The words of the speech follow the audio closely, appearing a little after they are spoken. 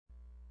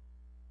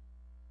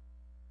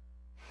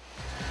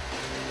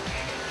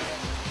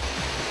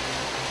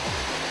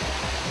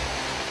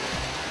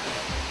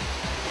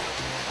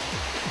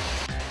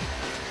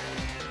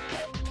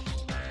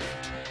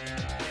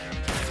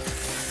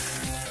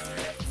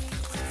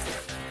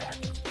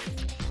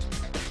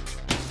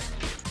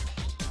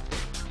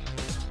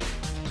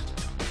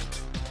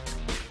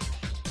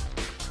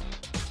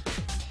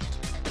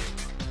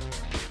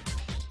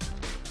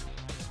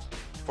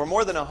For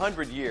more than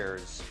 100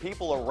 years,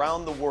 people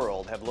around the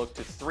world have looked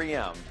to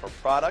 3M for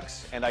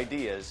products and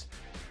ideas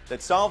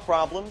that solve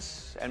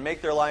problems and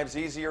make their lives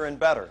easier and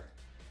better.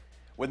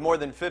 With more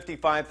than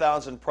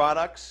 55,000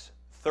 products,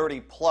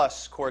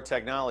 30-plus core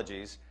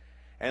technologies,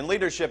 and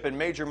leadership in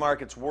major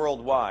markets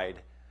worldwide,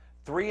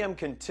 3M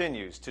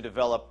continues to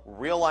develop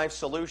real-life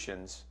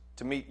solutions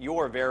to meet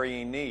your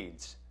varying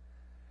needs.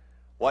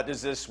 What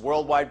does this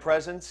worldwide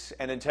presence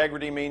and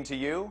integrity mean to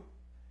you?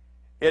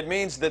 It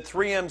means that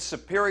 3M's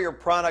superior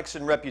products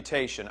and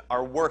reputation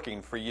are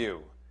working for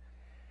you.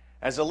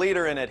 As a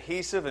leader in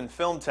adhesive and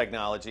film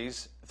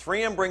technologies,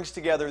 3M brings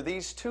together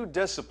these two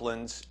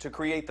disciplines to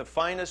create the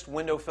finest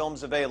window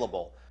films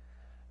available.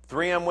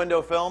 3M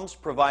window films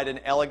provide an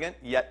elegant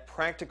yet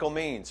practical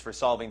means for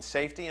solving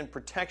safety and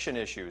protection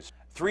issues.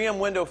 3M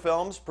window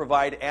films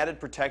provide added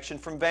protection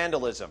from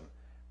vandalism,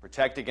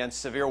 protect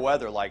against severe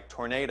weather like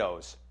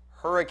tornadoes,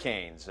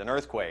 hurricanes and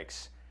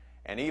earthquakes,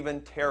 and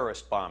even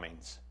terrorist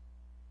bombings.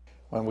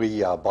 When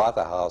we bought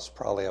the house,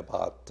 probably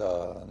about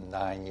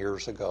 9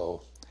 years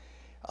ago,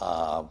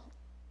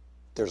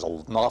 there's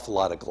an awful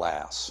lot of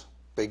glass.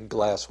 Big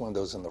glass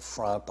windows in the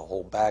front, the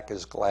whole back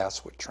is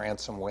glass with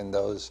transom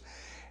windows,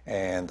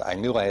 and I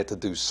knew I had to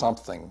do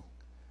something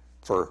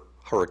for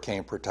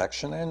hurricane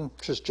protection and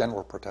just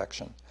general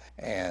protection,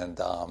 and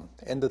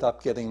ended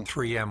up getting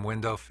 3M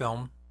window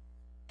film.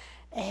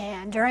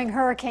 And during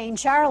Hurricane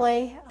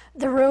Charlie,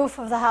 the roof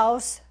of the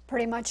house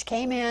pretty much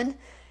came in.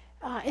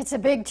 It's a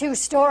big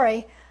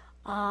two-story,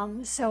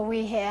 so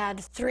we had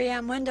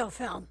 3M window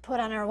film put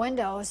on our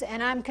windows,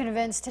 and I'm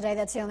convinced today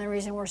that's the only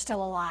reason we're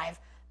still alive.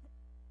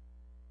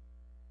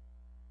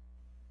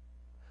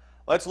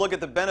 Let's look at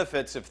the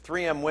benefits of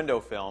 3M window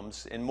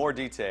films in more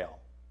detail.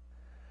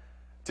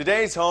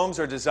 Today's homes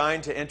are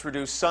designed to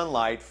introduce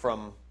sunlight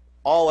from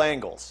all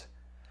angles.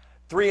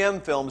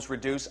 3M films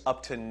reduce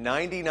up to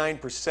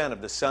 99% of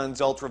the sun's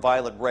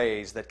ultraviolet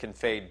rays that can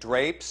fade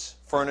drapes,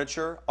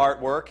 furniture,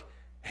 artwork,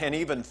 and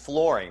even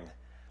flooring.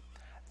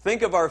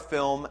 Think of our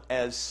film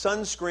as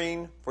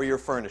sunscreen for your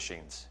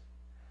furnishings.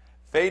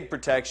 Fade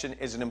protection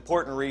is an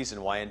important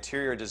reason why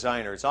interior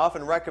designers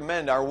often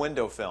recommend our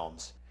window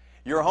films.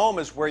 Your home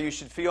is where you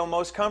should feel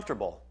most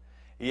comfortable,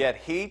 yet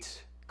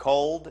heat,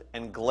 cold,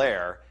 and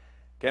glare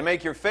can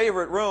make your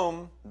favorite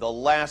room the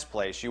last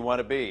place you want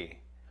to be.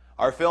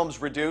 Our films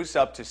reduce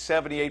up to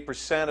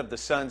 78% of the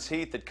sun's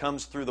heat that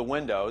comes through the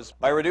windows.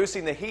 By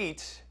reducing the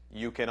heat,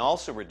 you can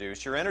also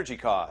reduce your energy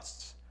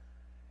costs.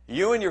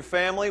 You and your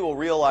family will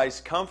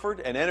realize comfort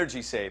and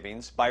energy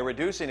savings by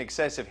reducing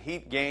excessive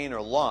heat gain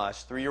or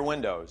loss through your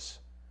windows.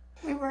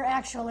 We were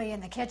actually in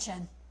the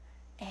kitchen,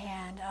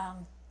 and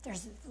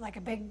there's like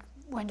a big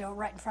window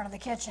right in front of the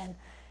kitchen,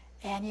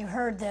 and you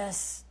heard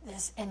this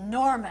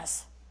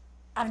enormous,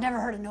 I've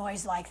never heard a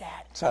noise like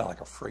that. It sounded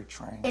like a freight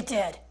train. It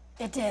did,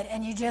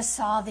 and you just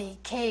saw the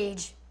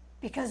cage,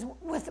 because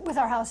with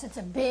our house, it's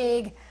a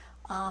big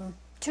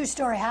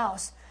two-story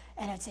house,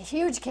 and it's a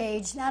huge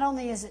cage. Not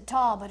only is it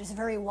tall, but it's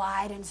very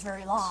wide and it's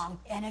very long,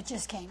 and it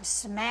just came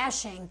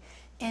smashing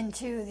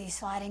into the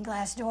sliding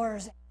glass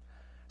doors.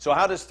 So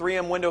how does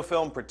 3M window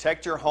film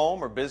protect your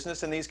home or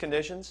business in these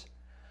conditions?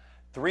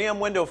 3M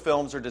window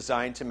films are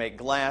designed to make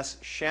glass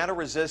shatter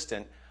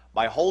resistant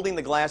by holding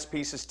the glass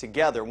pieces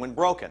together when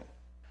broken.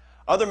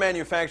 Other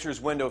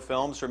manufacturers' window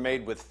films are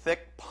made with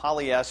thick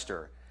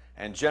polyester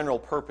and general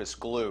purpose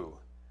glue.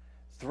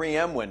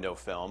 3M window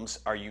films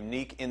are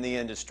unique in the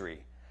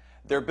industry.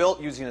 They're built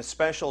using a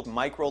special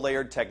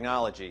micro-layered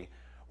technology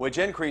which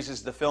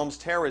increases the film's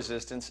tear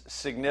resistance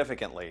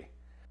significantly.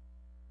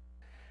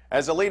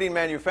 As a leading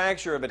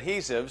manufacturer of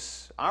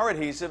adhesives, our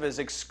adhesive is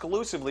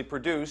exclusively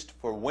produced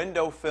for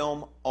window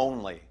film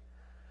only.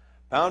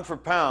 Pound for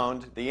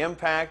pound, the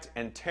impact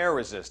and tear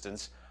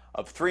resistance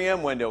of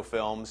 3M window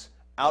films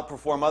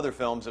outperform other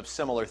films of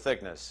similar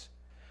thickness.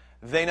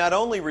 They not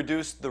only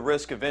reduce the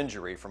risk of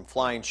injury from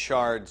flying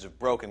shards of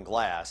broken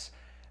glass,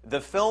 the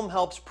film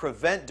helps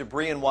prevent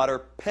debris and water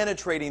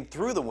penetrating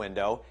through the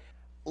window.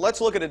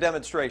 Let's look at a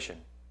demonstration.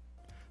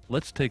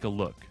 Let's take a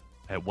look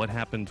at what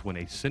happens when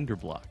a cinder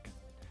block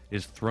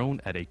is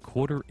thrown at a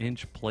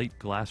 1/4-inch plate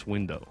glass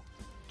window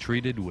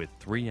treated with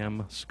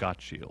 3M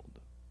Scotch Shield.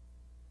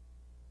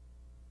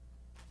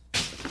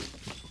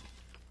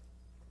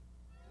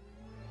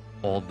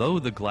 Although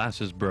the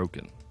glass is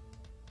broken,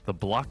 the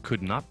block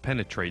could not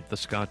penetrate the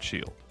Scotch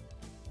Shield.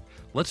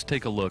 Let's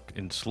take a look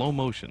in slow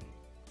motion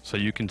so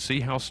you can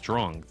see how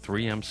strong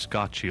 3M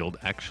Scotch Shield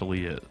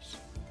actually is.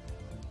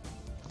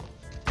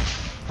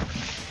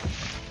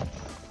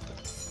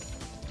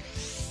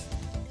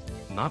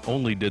 Not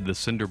only did the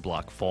cinder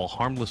block fall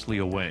harmlessly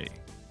away,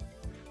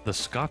 the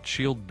Scotch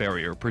Shield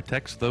barrier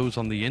protects those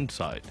on the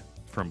inside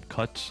from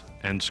cuts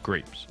and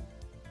scrapes.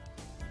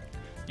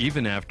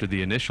 Even after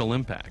the initial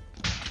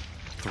impact,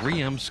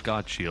 3M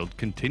Scotch Shield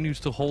continues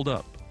to hold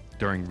up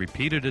during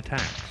repeated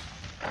attacks,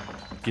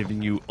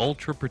 giving you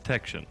ultra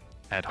protection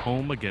at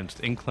home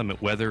against inclement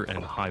weather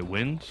and high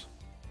winds,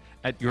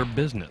 at your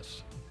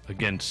business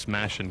against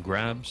smash and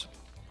grabs,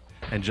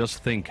 and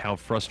just think how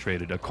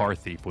frustrated a car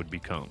thief would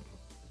become.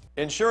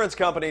 Insurance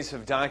companies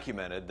have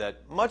documented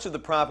that much of the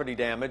property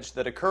damage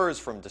that occurs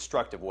from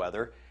destructive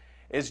weather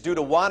is due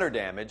to water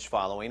damage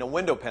following a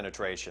window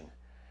penetration.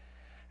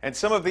 And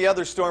some of the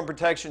other storm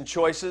protection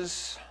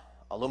choices,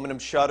 aluminum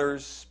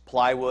shutters,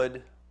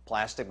 plywood,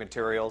 plastic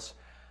materials,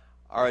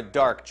 are a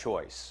dark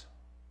choice.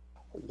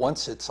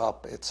 Once it's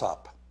up, it's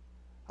up.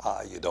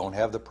 You don't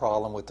have the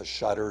problem with the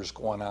shutters,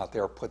 going out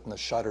there, putting the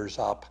shutters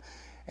up,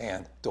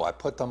 and do I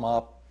put them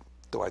up?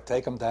 Do I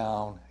take them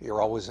down?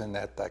 You're always in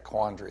that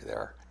quandary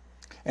there.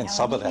 And Now,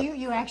 some of that...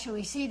 You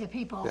actually see the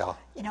people, Yeah.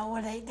 you know,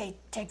 where they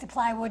take the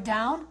plywood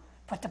down,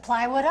 put the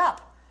plywood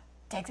up.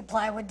 Take the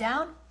plywood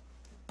down,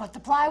 put the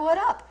plywood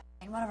up.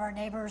 And one of our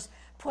neighbors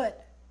put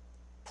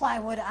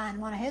plywood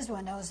on one of his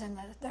windows, and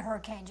the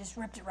hurricane just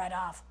ripped it right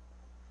off.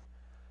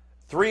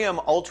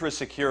 3M Ultra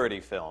Security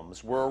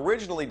films were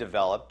originally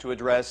developed to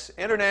address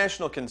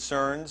international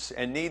concerns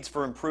and needs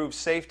for improved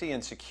safety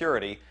and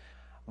security,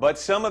 but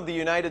some of the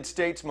United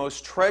States'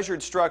 most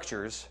treasured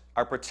structures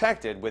are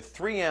protected with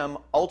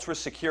 3M Ultra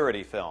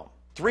Security film.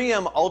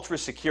 3M Ultra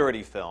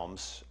Security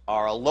films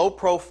are a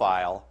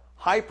low-profile,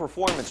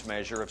 high-performance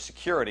measure of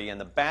security in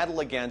the battle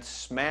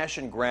against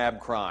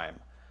smash-and-grab crime.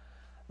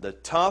 The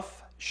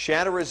tough,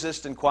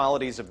 shatter-resistant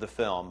qualities of the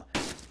film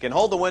can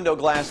hold the window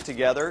glass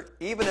together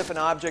even if an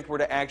object were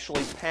to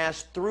actually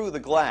pass through the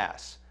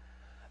glass.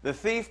 The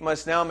thief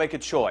must now make a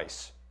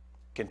choice: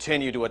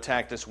 continue to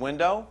attack this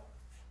window,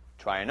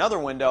 try another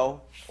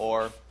window,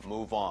 or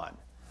move on.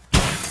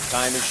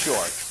 Time is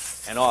short,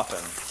 and often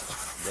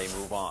they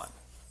move on.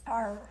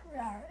 Our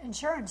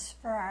insurance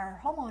for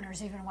our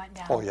homeowners even went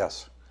down. Oh,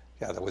 yes.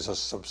 Yeah, there was a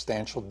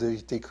substantial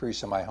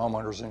decrease in my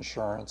homeowner's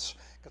insurance.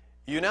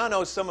 You now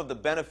know some of the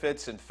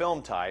benefits and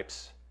film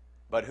types,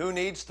 but who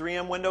needs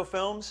 3M window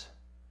films?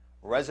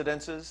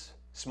 Residences,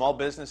 small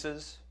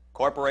businesses,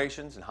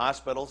 corporations, and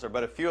hospitals are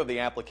but a few of the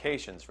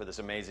applications for this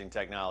amazing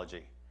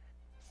technology.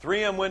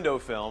 3M window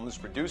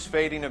films reduce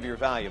fading of your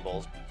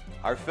valuables.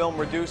 Our film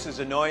reduces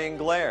annoying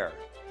glare.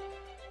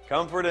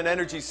 Comfort and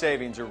energy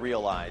savings are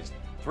realized.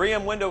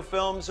 3M window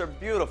films are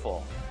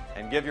beautiful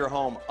and give your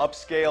home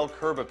upscale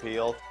curb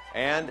appeal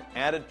and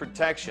added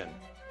protection.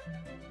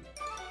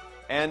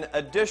 An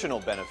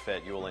additional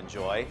benefit you will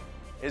enjoy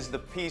is the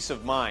peace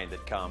of mind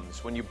that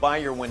comes when you buy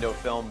your window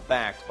film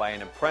backed by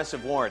an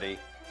impressive warranty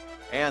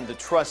and the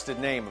trusted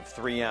name of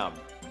 3M.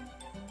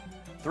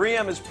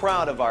 3M is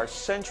proud of our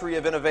century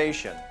of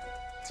innovation.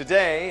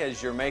 Today,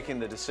 as you're making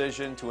the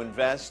decision to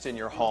invest in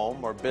your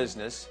home or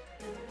business,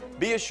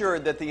 be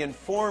assured that the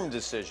informed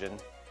decision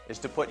is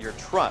to put your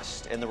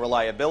trust in the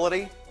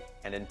reliability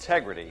and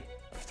integrity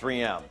of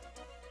 3M.